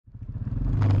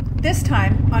This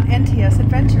time on NTS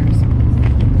Adventures.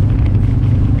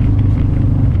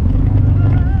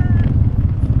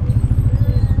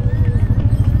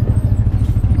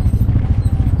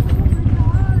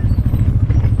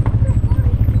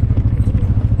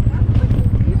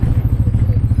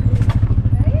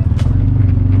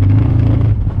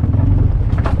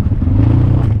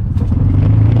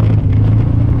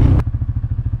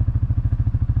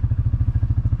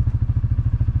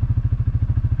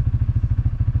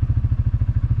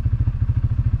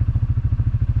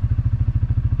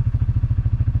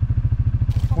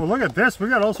 Well, look at this. We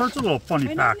got all sorts of little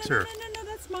funny packs here. No,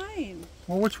 that's mine.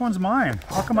 Well, which one's mine?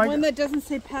 How come the one that doesn't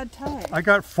say pad thai. I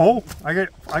got pho.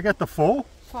 I got the pho.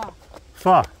 Pho.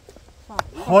 Pho.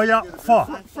 Hoya pho.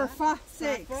 For pho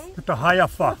sakes. With the haya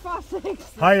pho. For pho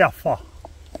sakes. Haya pho.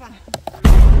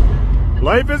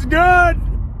 Life is good.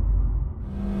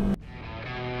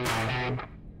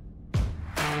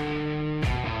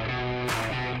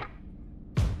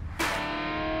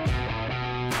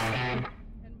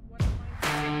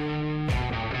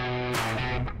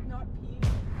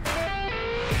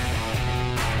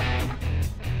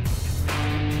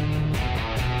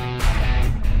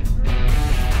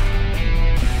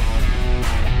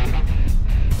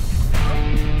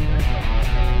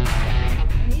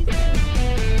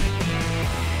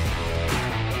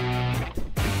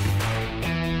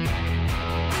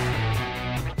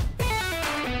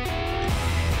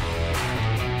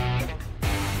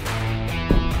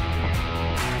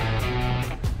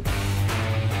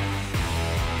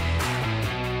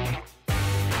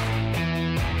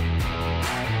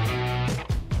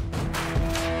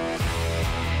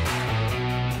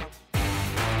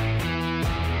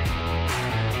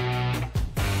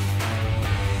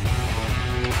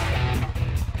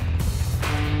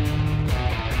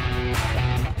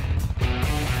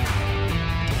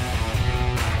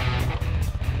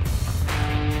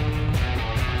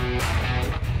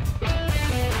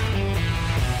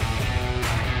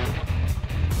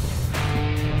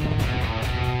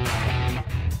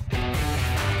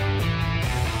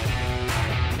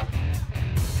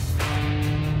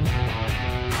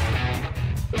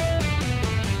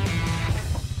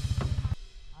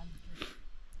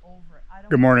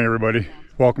 Good morning, everybody.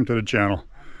 Welcome to the channel.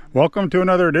 Welcome to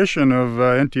another edition of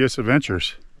NTS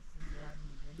Adventures.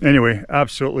 Anyway,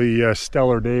 absolutely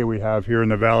stellar day we have here in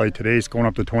the valley today. It's going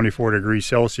up to 24 degrees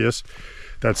Celsius.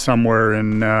 That's somewhere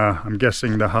in, I'm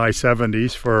guessing, the high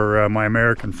 70s for my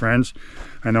American friends.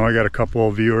 I know I got a couple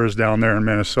of viewers down there in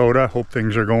Minnesota. Hope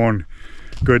things are going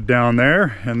good down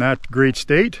there in that great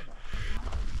state.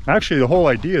 Actually, the whole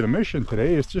idea of the mission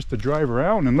today is just to drive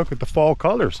around and look at the fall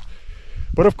colors.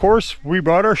 But of course, we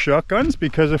brought our shotguns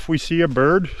because if we see a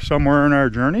bird somewhere in our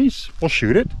journeys, we'll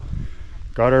shoot it.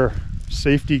 Got our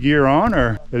safety gear on,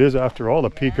 or it is, after all, the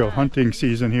peak of hunting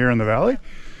season here in the valley.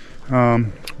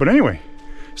 But anyway,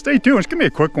 stay tuned. It's gonna be a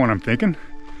quick one, I'm thinking.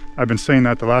 I've been saying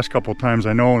that the last couple of times,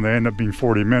 I know, and they end up being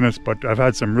 40 minutes, but I've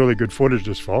had some really good footage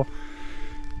this fall.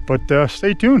 But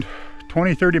stay tuned,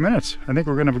 20-30 minutes. I think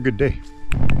we're gonna have a good day.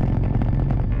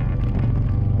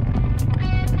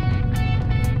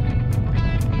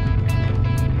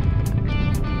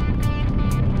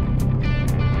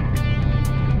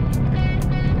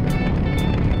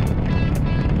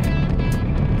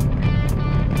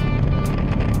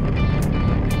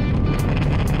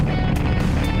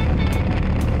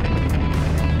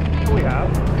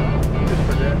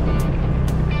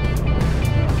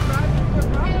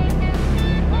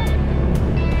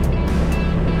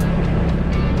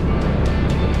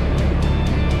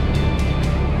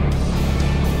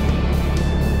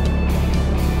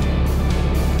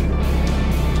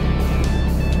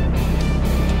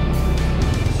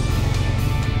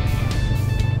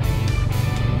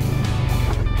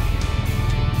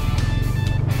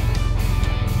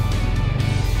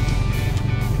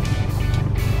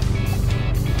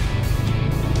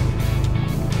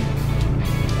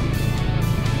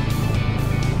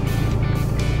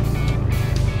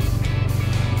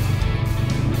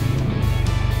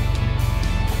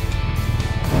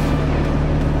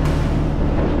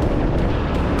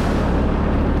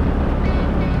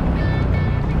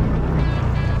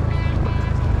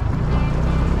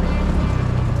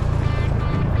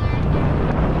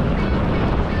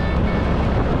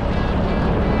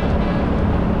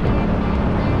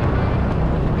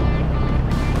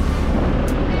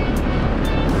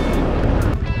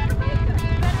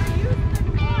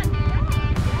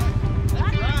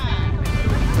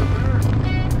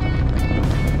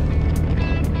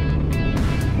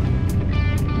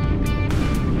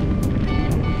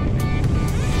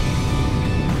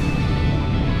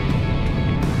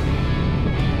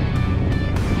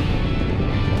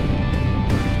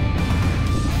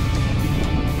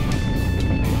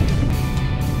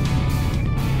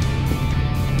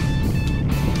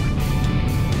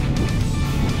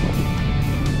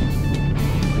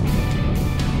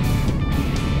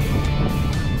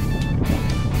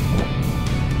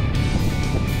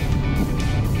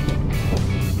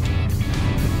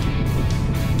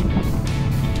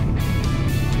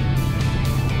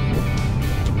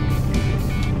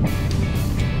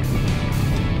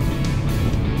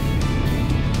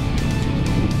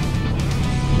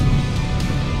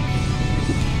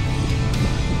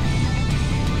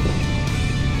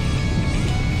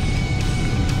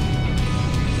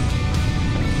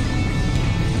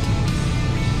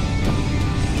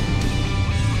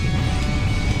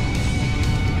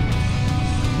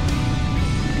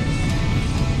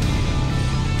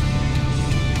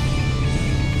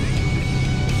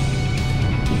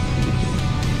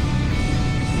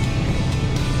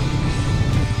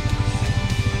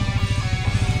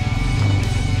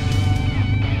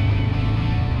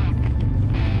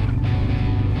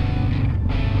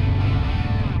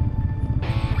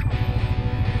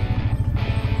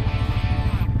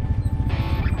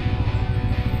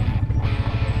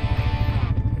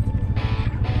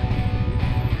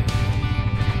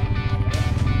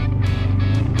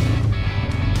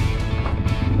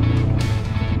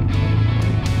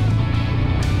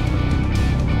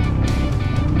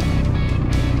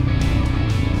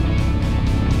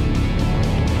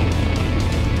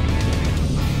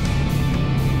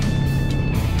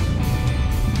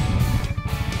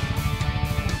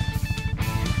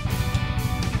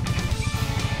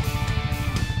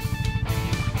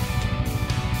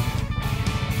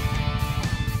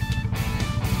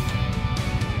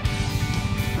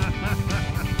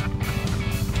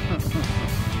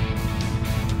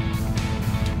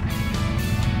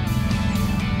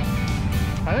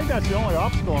 I think that's the only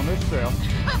obstacle on this trail.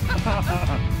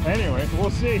 Anyway, we'll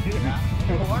see.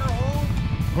 Yeah. Water hole?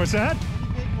 What's that?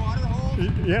 Big water hole?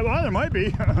 Yeah, well, there might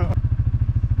be.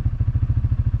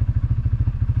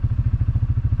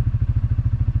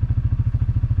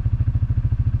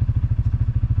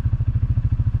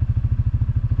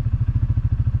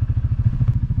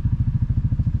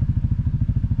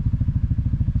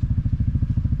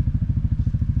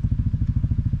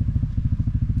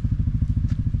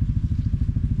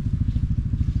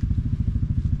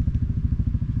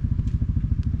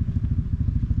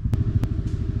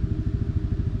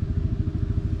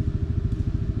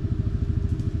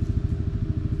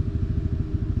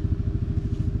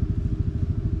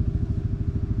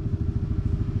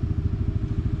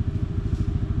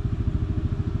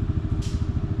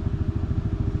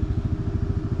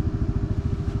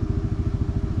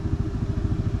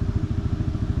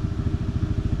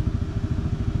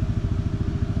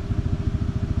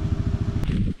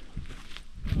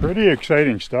 Pretty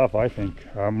exciting stuff, I think.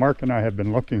 Mark and I have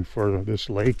been looking for this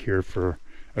lake here for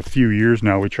a few years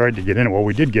now. We tried to get in it. Well,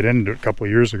 we did get into it a couple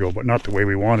of years ago, but not the way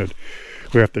we wanted.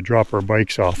 We have to drop our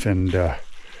bikes off and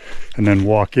then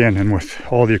walk in. And with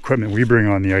all the equipment we bring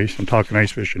on the ice, I'm talking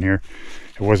ice fishing here,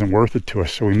 it wasn't worth it to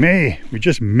us. So we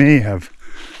just may have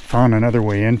found another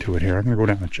way into it here. I'm gonna go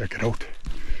down and check it out.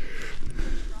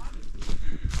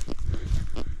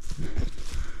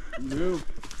 No.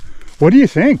 What do you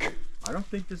think? I don't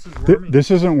think this is wormy. This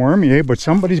isn't wormy, eh? But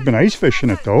somebody's been ice fishing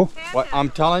it though. What I'm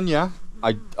telling you,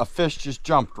 a fish just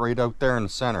jumped right out there in the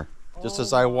center. Just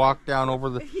as I walked down over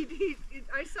the...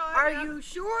 I saw it. Are you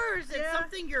sure? Or is it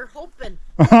something you're hoping?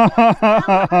 I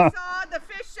saw the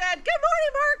fish said, "Good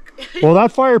morning, Mark." Well,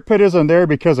 that fire pit isn't there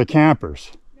because of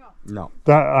campers. No.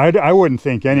 That I wouldn't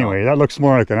think anyway. That looks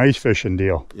more like an ice fishing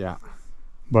deal. Yeah.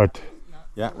 But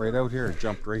Yeah, right out here. It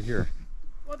jumped right here.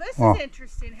 Well, this Oh. is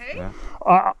interesting, hey?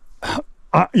 Yeah.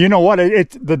 you know what?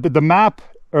 The map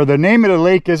or the name of the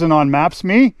lake isn't on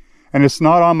Maps.me, and it's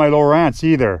not on my Lowrance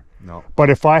either. No.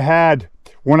 But if I had,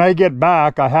 when I get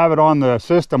back, I have it on the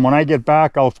system. When I get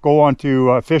back, I'll go on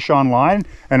to Fish Online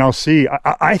and I'll see.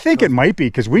 I think it might be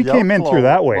because we came in through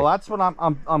that way. Well, that's what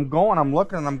I'm going. I'm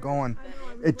looking and I'm going.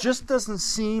 It just doesn't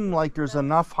seem like there's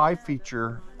enough high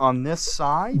feature on this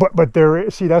side. But there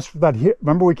is, see, that's that hill.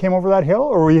 Remember we came over that hill,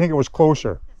 or do you think it was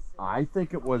closer? I think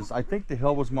the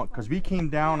hill was more, because we came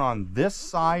down on this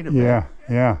side of it,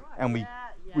 Yeah, and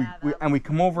we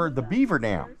come over the Beaver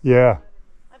Dam, yeah.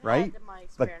 right?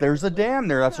 But there's a dam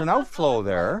there. That's an outflow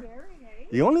there.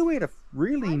 The only way to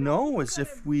really know is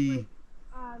if we...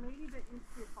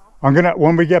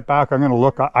 When we get back, I'm gonna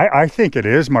look. I think it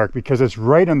is, Mark, because it's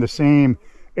right in the same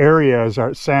area as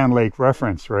our Sand Lake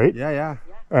reference, right? Yeah.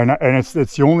 And it's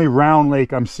the only round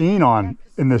lake I'm seeing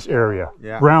in this area.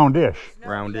 Yeah. Roundish.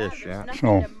 Roundish, yeah.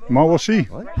 So, well, we'll see.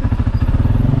 What?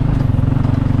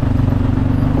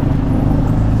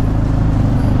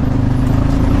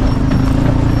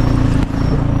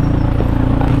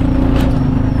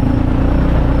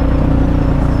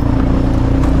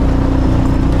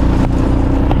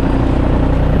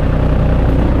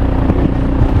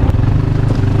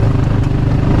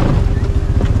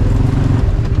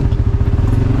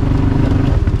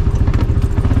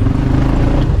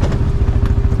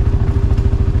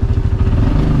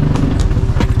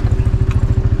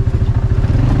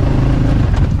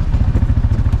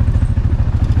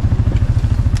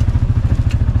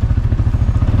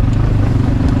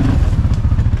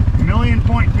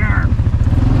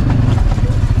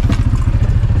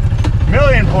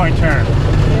 Point turn.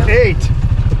 8,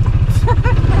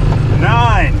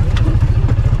 9,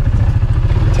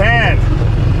 10.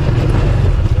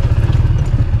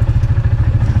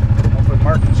 Hopefully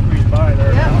Mark can squeeze by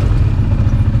there now.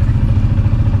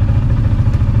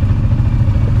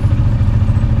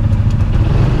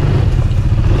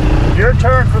 Your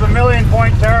turn for the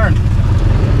 1,000,000-point turn.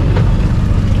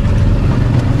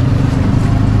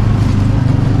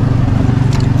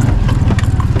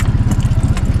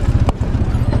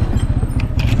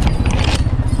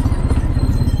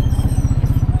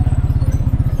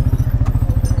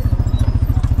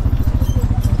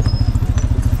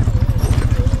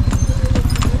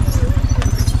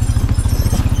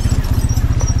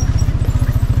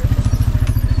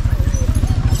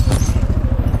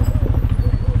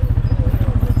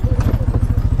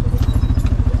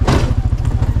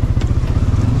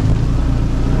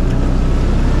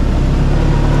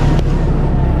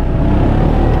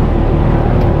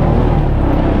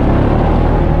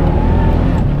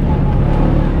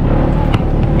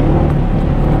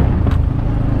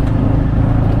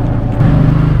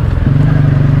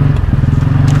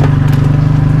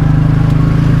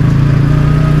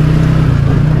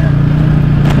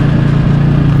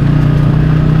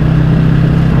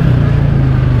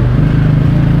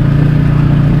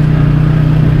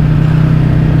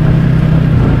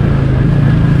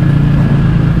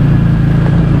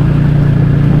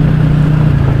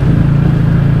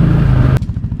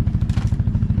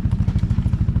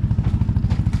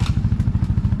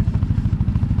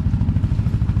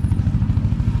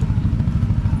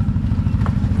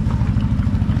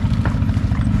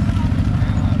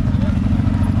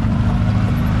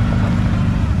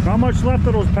 much left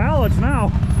of those pallets now.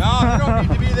 No, they don't need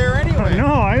to be there anyway. No,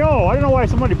 I know. I don't know why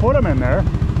somebody put them in there.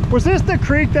 Was this the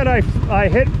creek that I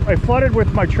flooded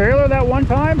with my trailer that one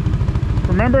time?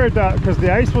 Remember, because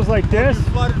the ice was like this? You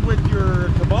flooded with your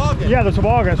toboggan. Yeah, the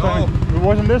toboggan. So it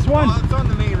wasn't this one? No, it's on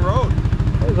the main road.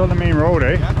 It was on the main road,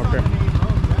 eh? That's okay. on the main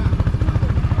road, yeah.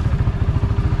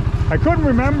 I couldn't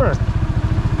remember.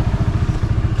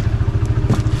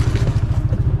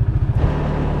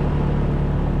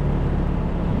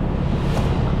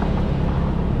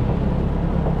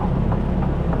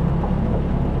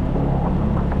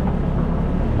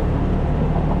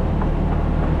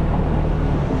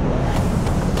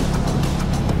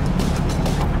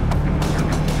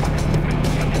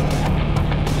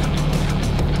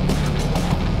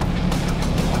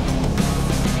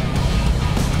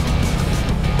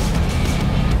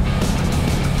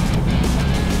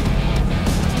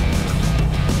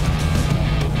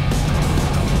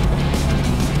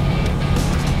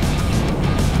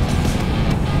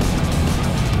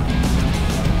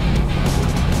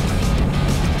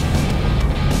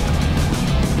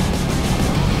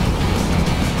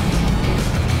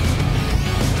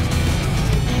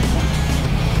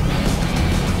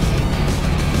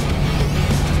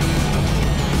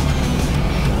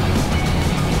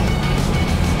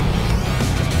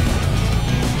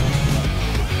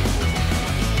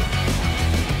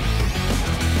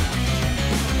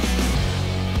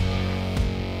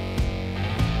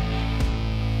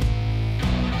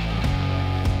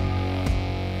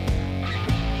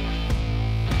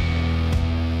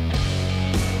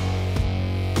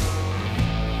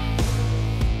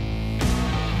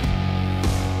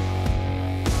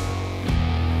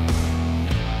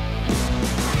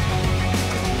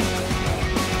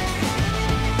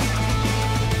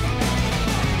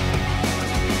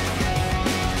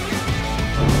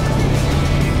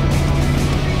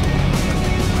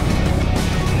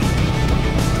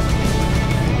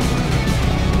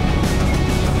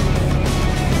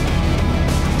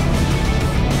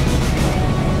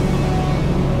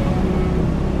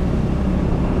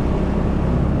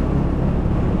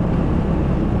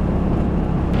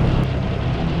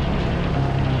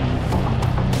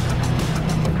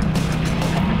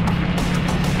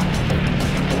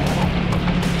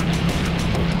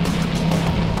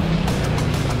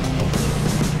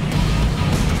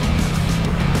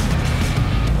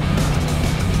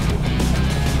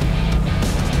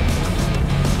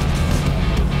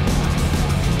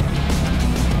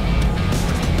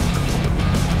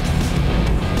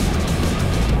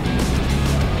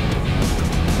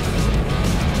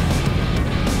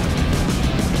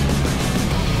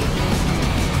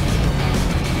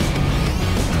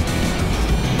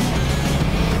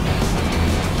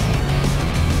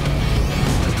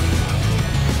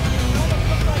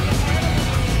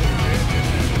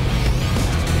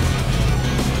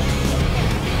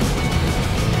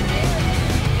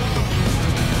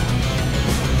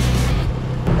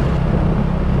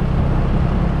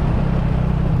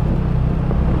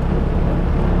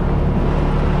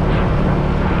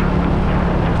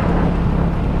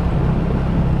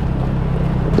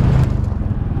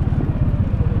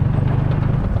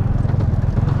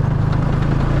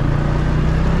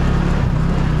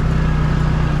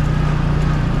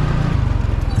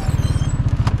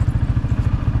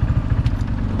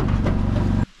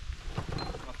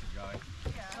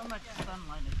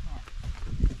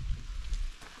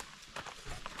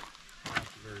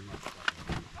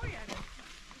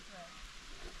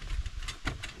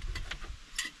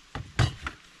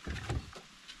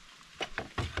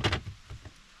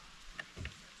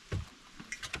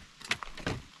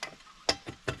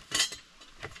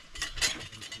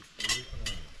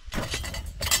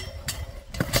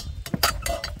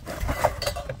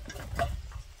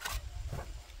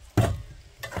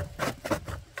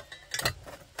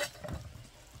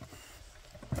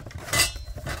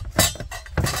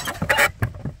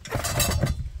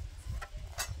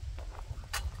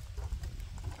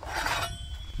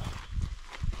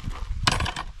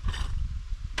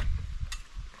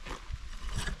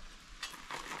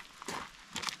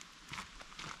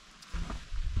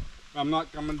 I'm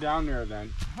not coming down there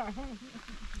then.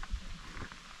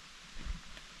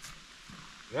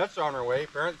 That's on our way.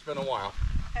 Parents, it's been a while.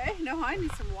 Hey, no, I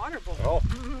need some water bowl. Oh.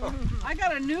 I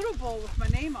got a noodle bowl with my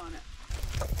name on it.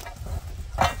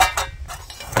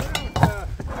 I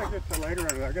get the lighter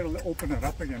out of it. I gotta open it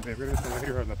up again, baby. I got the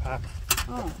lighter out of the pack.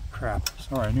 Oh. Crap.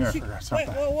 Sorry, I knew I forgot something.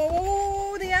 Wait,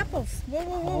 whoa, the apples.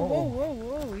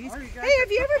 Whoa. Hey,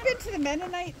 have you ever been to the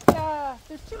Mennonite,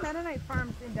 there's 2 Mennonite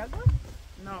farms in Douglas?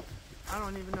 No, I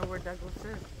don't even know where Douglas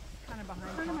is. Kind of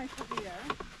behind.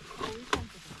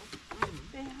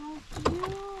 They have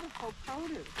beautiful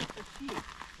produce for cheap.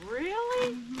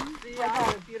 Really? I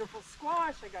got a beautiful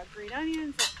squash. I got green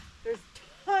onions. There's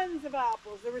tons of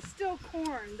apples. There was still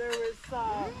corn. There was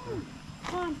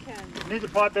pumpkins. Need the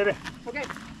pot, baby. Okay.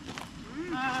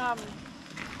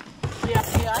 Yeah,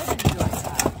 I enjoy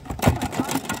that. Oh my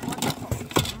God, it's wonderful.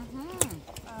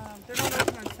 They're not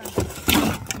open on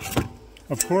Sunday.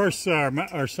 Of course,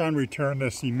 our son returned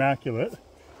this immaculate.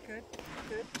 Good.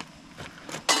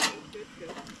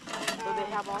 So they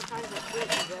have all kinds of fruit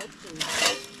and veg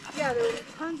and... Yeah, there were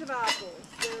tons of apples.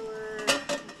 There were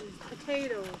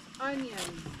potatoes,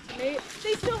 onions, tomatoes.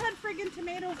 They still had friggin'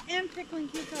 tomatoes and pickling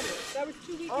cucumbers. That was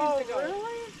 2 weekends ago.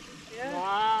 really? Yeah.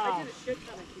 Wow. I did a shit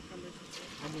ton of cucumbers.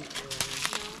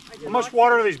 I did How much lots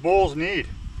water do these bowls need?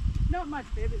 Not much,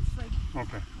 babe. It's like,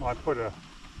 Okay, well I put a...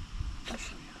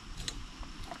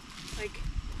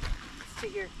 to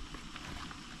here.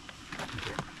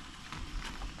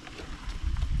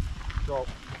 So,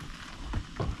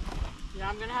 Yeah,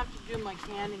 I'm gonna have to do my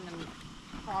canning and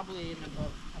probably in about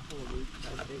a couple of weeks.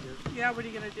 I figure. Yeah, what are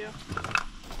you gonna do?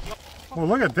 well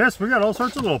look at this, we got all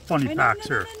sorts of little funny packs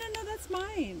here. No, that's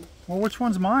mine. Well, which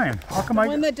one's mine? How come The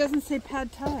one that doesn't say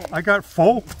pad thai. I got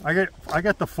faux. I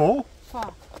got the faux.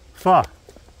 Fa. Fa.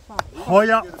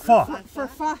 Hoya fa. For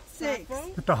fa sakes.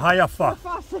 With the haya fa.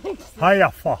 For fa sakes.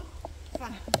 Haya fa.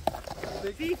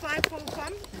 V5 full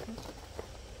fun?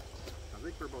 I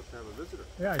think we're about to have a visitor.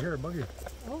 Yeah, I hear a buggy.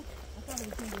 Oh, I thought it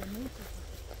was going to be a moose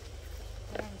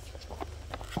or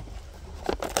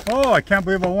something. Oh, I can't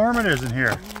believe how warm it is in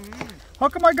here. How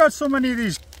come I got so many of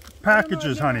these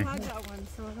packages, honey?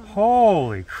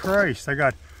 Holy Christ, I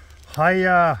got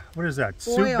haya, what is that,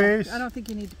 soup Oil. base? I don't think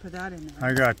you need to put that in there.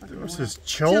 I got, what's this,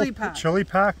 chili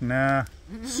pack? Nah,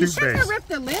 You soup shouldn't have base. ripped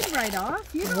the lid right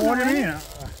off. You don't What do know you mean?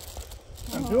 anything.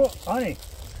 I'm doing, honey.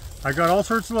 I got all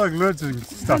sorts of like lids and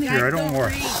stuff here, I don't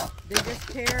worry. They just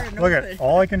tear and Look open. at,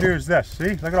 all I can do is this, see?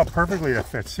 Look at how perfectly it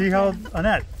fits. See how,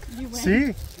 Annette, You win.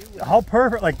 see? How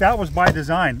perfect, like that was by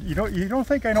design. You don't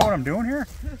think I know what I'm doing here?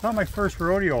 It's not my first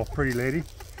rodeo, pretty lady.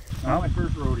 Not my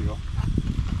first rodeo.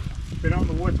 Been out in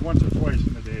the woods once or twice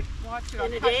in the day. Watch it.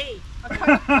 In a day. I'll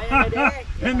cut, In a day.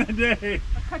 In the day.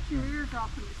 I'll cut your ears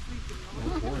off when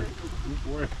you're sleeping.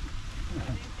 Oh boy.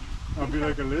 I'll be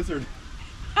like a lizard.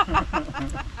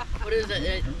 What is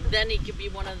it? Then he could be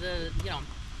one of the,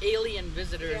 alien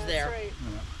visitors Yeah, there. that's right.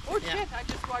 Oh Yeah. shit, I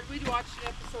just watched, we'd watched an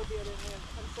episode the other day of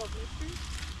Unsolved Mysteries.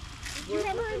 Do you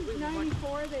What remember did we in watch?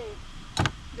 '94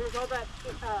 there was all that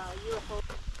UFO?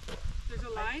 There's a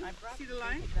line, see the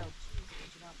line?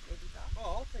 Oh,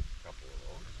 I'll take a couple of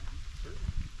those.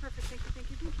 Perfect, thank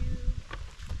you.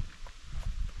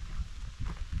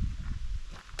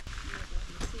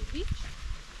 See the beach?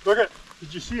 Look at,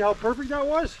 did you see how perfect that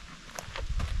was?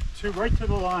 Right to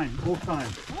the line, both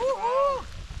times. Wow.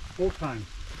 Both times.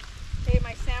 Hey,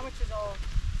 my sandwich is all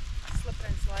slipping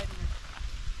and sliding.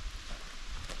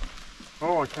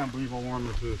 Oh, I can't believe how warm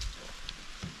this is.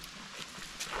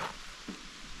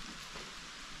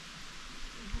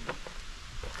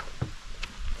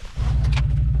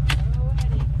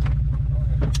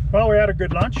 Well, we had a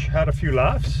good lunch, had a few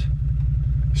laughs,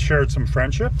 shared some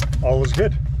friendship, all was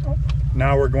good.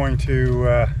 Now we're going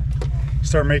to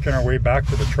start making our way back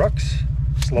to the trucks,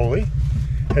 slowly,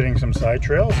 hitting some side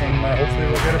trails, and hopefully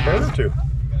we'll get a bird or two.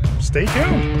 Stay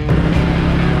tuned.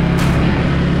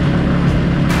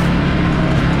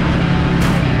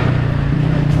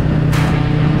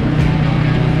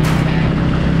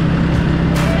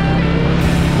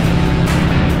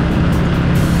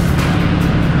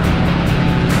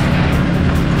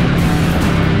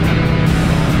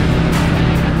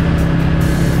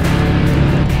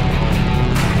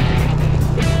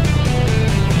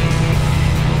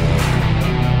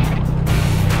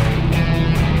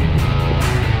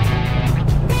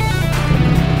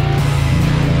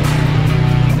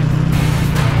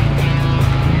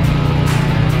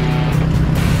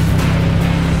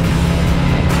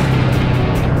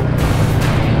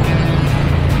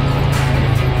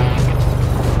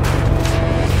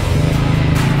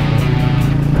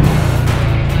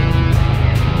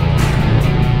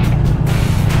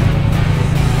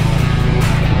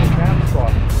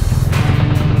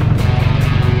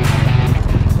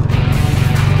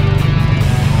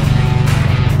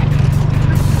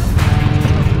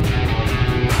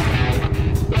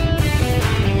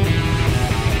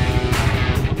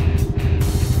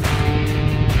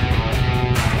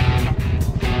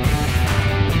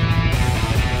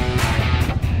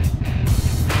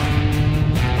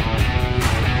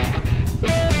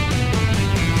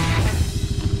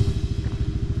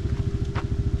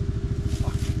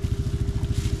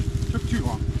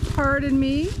 Pardon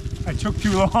me? I took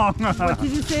too long. What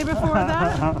did you say before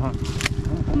that?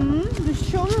 There's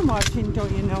children watching,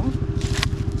 don't you know?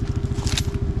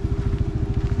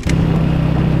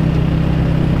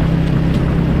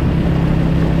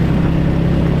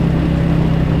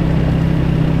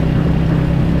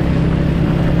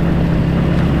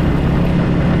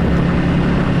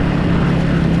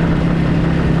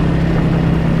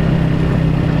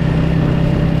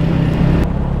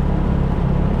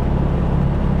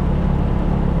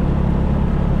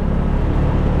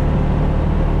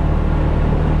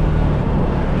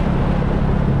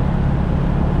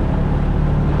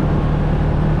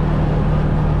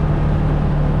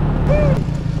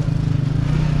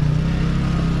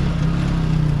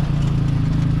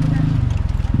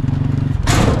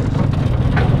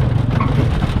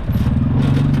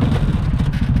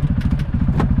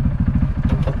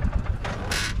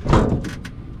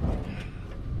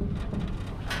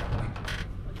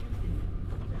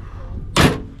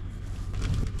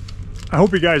 I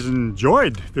hope you guys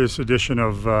enjoyed this edition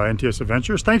of NTS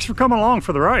Adventures. Thanks for coming along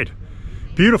for the ride.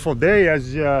 Beautiful day,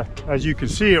 as you can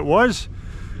see it was.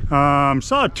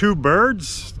 Saw 2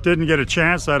 birds, didn't get a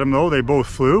chance at them though, they both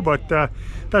flew, but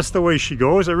that's the way she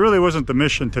goes. It really wasn't the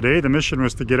mission today. The mission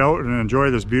was to get out and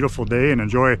enjoy this beautiful day and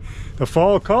enjoy the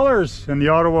fall colors in the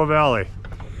Ottawa Valley.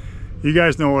 You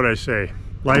guys know what I say,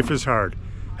 life is hard.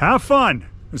 Have fun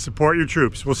and support your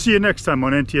troops. We'll see you next time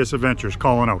on NTS Adventures.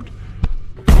 Colin out.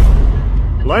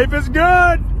 Life is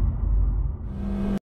good!